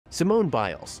Simone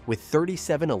Biles, with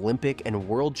 37 Olympic and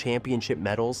World Championship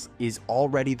medals, is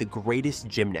already the greatest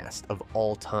gymnast of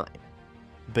all time.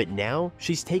 But now,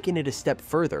 she's taken it a step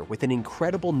further with an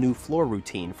incredible new floor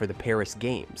routine for the Paris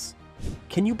Games.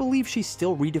 Can you believe she's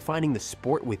still redefining the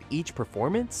sport with each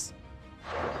performance?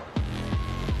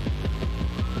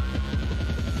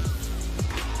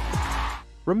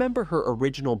 Remember her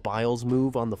original Biles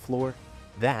move on the floor?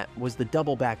 That was the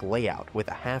double back layout with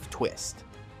a half twist.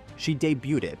 She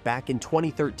debuted it back in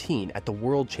 2013 at the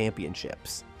World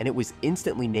Championships, and it was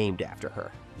instantly named after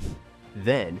her.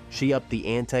 Then, she upped the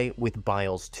ante with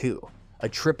Biles II, a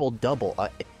triple-double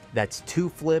that's 2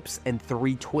 flips and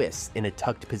 3 twists in a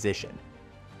tucked position.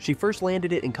 She first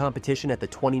landed it in competition at the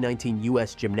 2019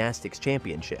 US Gymnastics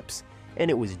Championships,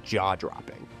 and it was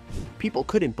jaw-dropping. People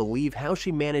couldn't believe how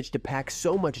she managed to pack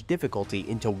so much difficulty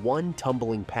into one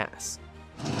tumbling pass.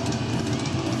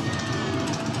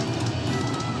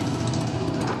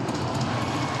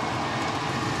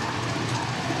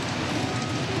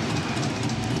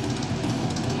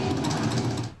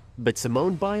 But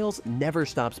Simone Biles never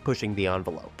stops pushing the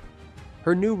envelope.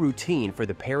 Her new routine for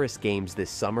the Paris Games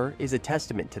this summer is a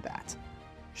testament to that.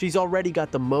 She's already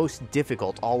got the most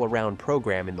difficult all-around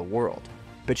program in the world,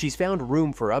 but she's found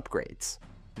room for upgrades.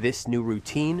 This new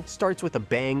routine starts with a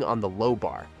bang on the low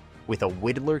bar, with a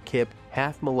Whittler-Kip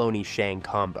half Maloney Shang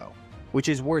combo, which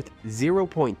is worth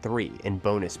 0.3 in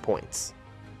bonus points.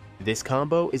 This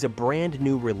combo is a brand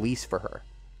new release for her,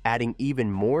 adding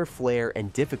even more flair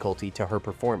and difficulty to her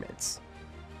performance.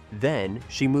 Then,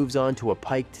 she moves on to a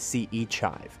piked CE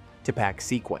chive to pack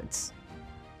sequence,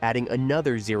 adding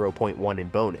another 0.1 in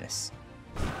bonus.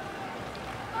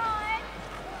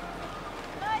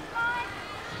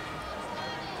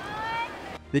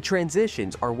 The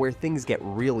transitions are where things get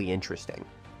really interesting.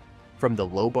 From the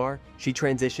low bar, she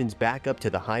transitions back up to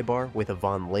the high bar with a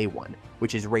Von Lay one,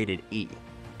 which is rated E.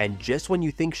 And just when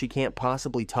you think she can't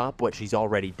possibly top what she's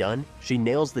already done, she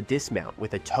nails the dismount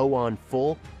with a toe-on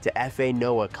full to FA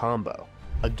Noah combo,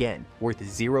 again worth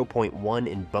 0.1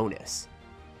 in bonus.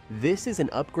 This is an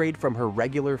upgrade from her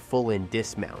regular full-in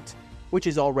dismount, which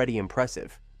is already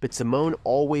impressive, but Simone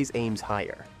always aims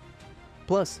higher.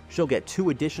 Plus, she'll get 2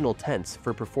 additional tenths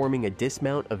for performing a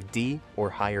dismount of D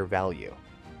or higher value.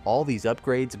 All these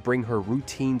upgrades bring her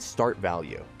routine start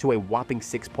value to a whopping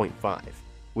 6.5.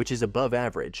 which is above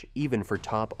average even for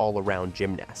top all-around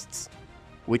gymnasts.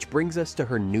 Which brings us to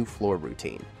her new floor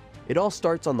routine. It all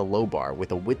starts on the low bar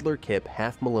with a Whittler-Kip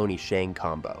half Maloney Shang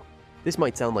combo. This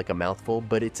might sound like a mouthful,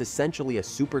 but it's essentially a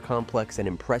super complex and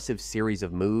impressive series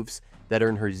of moves that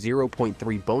earn her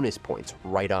 0.3 bonus points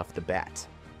right off the bat.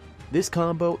 This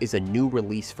combo is a new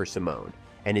release for Simone,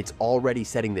 and it's already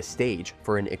setting the stage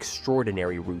for an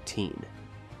extraordinary routine.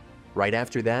 Right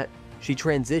after that, she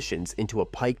transitions into a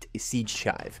piked siege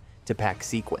chive to pack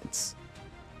sequence,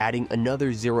 adding another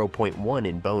 0.1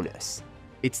 in bonus.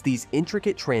 It's these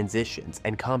intricate transitions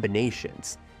and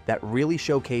combinations that really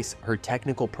showcase her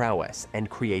technical prowess and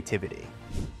creativity.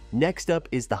 Next up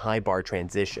is the high bar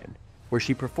transition, where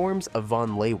she performs a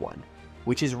Von Lay one,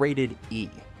 which is rated E.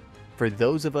 For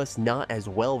those of us not as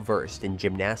well versed in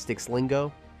gymnastics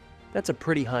lingo, that's a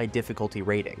pretty high difficulty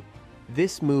rating.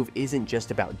 This move isn't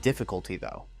just about difficulty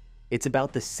though. It's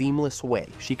about the seamless way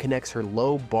she connects her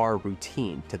low bar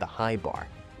routine to the high bar,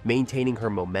 maintaining her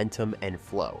momentum and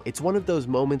flow. It's one of those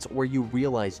moments where you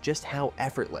realize just how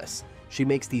effortless she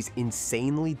makes these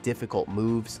insanely difficult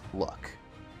moves look.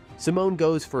 Simone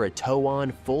goes for a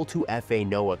toe-on full to FA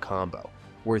Noah combo,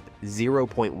 worth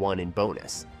 0.1 in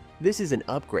bonus. This is an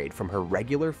upgrade from her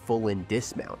regular full-in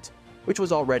dismount, which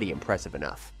was already impressive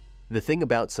enough. The thing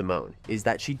about Simone is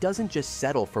that she doesn't just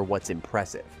settle for what's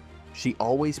impressive. She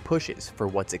always pushes for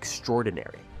what's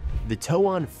extraordinary. The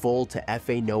toe-on full to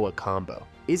FA Noah combo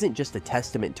isn't just a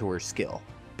testament to her skill,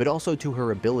 but also to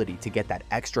her ability to get that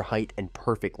extra height and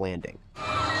perfect landing.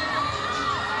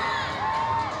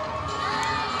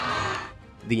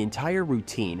 The entire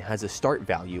routine has a start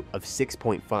value of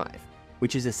 6.5,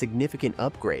 which is a significant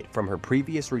upgrade from her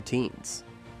previous routines.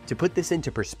 To put this into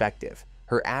perspective,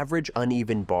 her average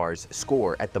uneven bars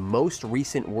score at the most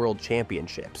recent World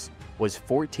Championships was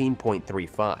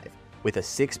 14.35, with a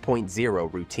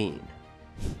 6.0 routine.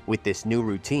 With this new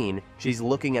routine, she's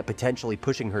looking at potentially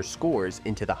pushing her scores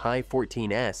into the high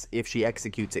 14s if she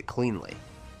executes it cleanly.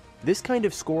 This kind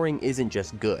of scoring isn't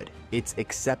just good, it's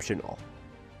exceptional.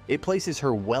 It places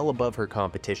her well above her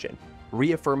competition,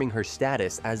 reaffirming her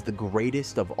status as the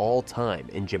greatest of all time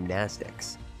in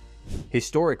gymnastics.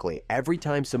 Historically, every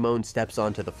time Simone steps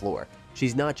onto the floor,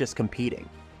 she's not just competing,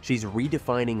 she's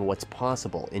redefining what's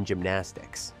possible in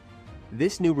gymnastics.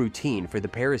 This new routine for the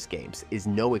Paris Games is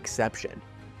no exception.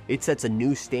 It sets a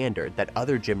new standard that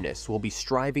other gymnasts will be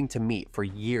striving to meet for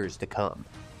years to come.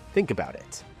 Think about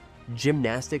it.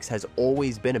 Gymnastics has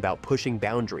always been about pushing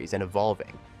boundaries and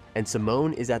evolving, and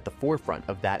Simone is at the forefront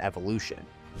of that evolution.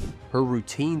 Her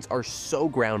routines are so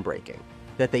groundbreaking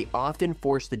that they often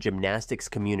force the gymnastics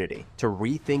community to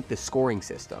rethink the scoring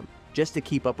system just to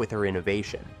keep up with her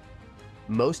innovation.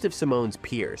 Most of Simone's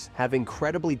peers have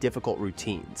incredibly difficult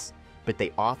routines, but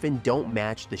they often don't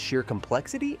match the sheer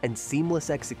complexity and seamless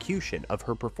execution of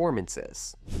her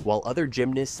performances. While other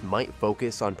gymnasts might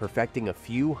focus on perfecting a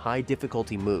few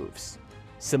high-difficulty moves,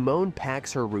 Simone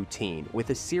packs her routine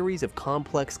with a series of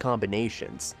complex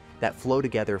combinations that flow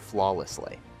together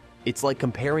flawlessly. It's like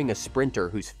comparing a sprinter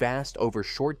who's fast over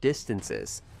short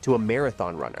distances to a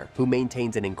marathon runner who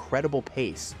maintains an incredible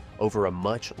pace over a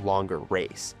much longer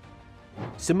race.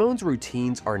 Simone's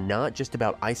routines are not just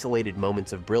about isolated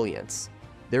moments of brilliance,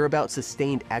 they're about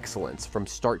sustained excellence from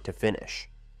start to finish.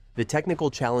 The technical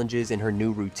challenges in her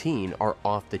new routine are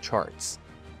off the charts.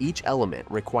 Each element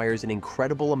requires an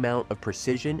incredible amount of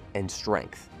precision and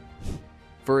strength.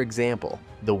 For example,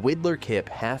 the Widler-Kipp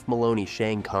half Maloney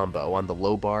Shang combo on the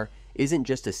low bar isn't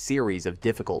just a series of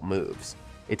difficult moves.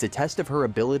 It's a test of her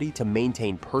ability to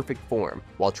maintain perfect form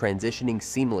while transitioning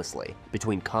seamlessly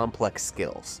between complex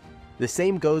skills. The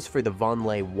same goes for the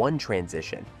Vonleh 1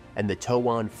 transition and the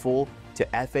toe-on full to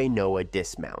Fa Noah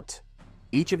dismount.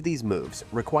 Each of these moves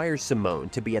requires Simone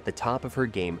to be at the top of her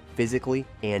game physically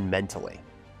and mentally.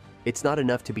 It's not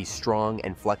enough to be strong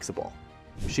and flexible.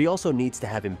 She also needs to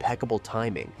have impeccable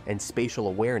timing and spatial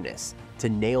awareness to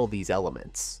nail these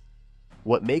elements.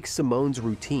 What makes Simone's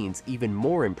routines even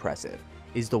more impressive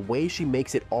is the way she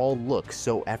makes it all look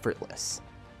so effortless.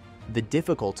 The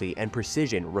difficulty and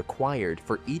precision required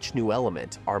for each new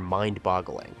element are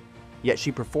mind-boggling, yet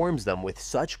she performs them with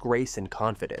such grace and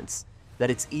confidence that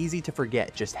it's easy to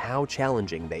forget just how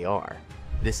challenging they are.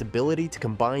 This ability to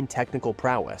combine technical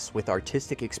prowess with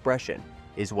artistic expression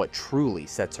is what truly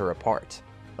sets her apart.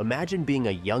 Imagine being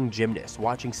a young gymnast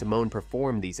watching Simone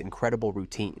perform these incredible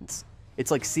routines.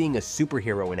 It's like seeing a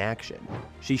superhero in action.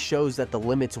 She shows that the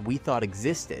limits we thought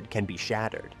existed can be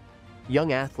shattered.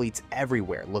 Young athletes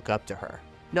everywhere look up to her,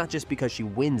 not just because she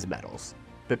wins medals,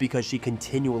 but because she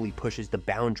continually pushes the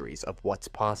boundaries of what's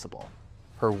possible.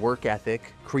 Her work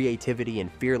ethic, creativity, and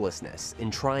fearlessness in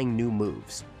trying new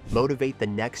moves motivate the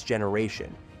next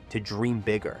generation to dream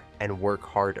bigger and work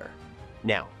harder.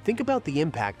 Now, think about the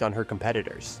impact on her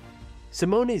competitors.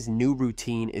 Simone's new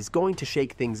routine is going to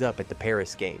shake things up at the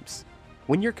Paris Games.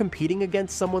 When you're competing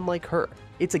against someone like her,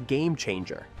 it's a game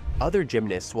changer. Other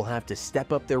gymnasts will have to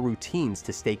step up their routines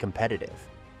to stay competitive.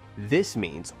 This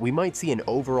means we might see an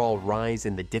overall rise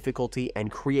in the difficulty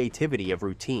and creativity of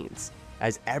routines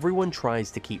as everyone tries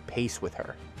to keep pace with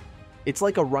her. It's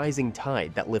like a rising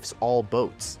tide that lifts all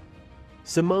boats.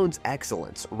 Simone's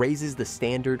excellence raises the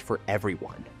standard for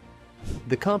everyone.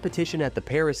 The competition at the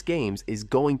Paris Games is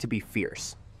going to be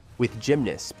fierce, with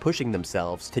gymnasts pushing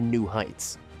themselves to new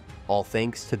heights, all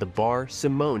thanks to the bar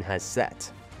Simone has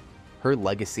set. Her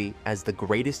legacy as the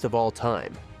greatest of all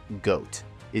time, GOAT,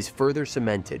 is further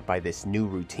cemented by this new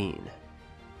routine.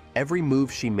 Every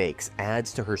move she makes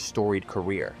adds to her storied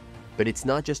career, but it's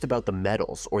not just about the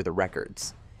medals or the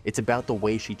records. It's about the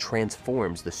way she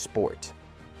transforms the sport.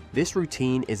 This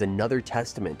routine is another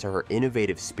testament to her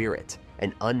innovative spirit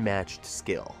and unmatched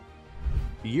skill.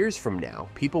 Years from now,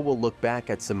 people will look back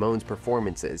at Simone's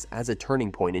performances as a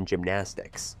turning point in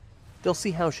gymnastics. They'll see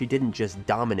how she didn't just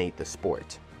dominate the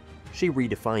sport. She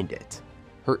redefined it.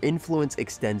 Her influence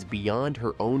extends beyond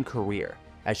her own career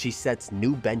as she sets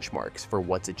new benchmarks for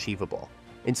what's achievable,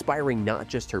 inspiring not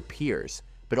just her peers,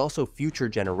 but also future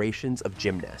generations of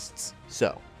gymnasts.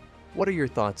 So, what are your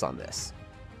thoughts on this?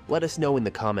 Let us know in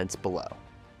the comments below.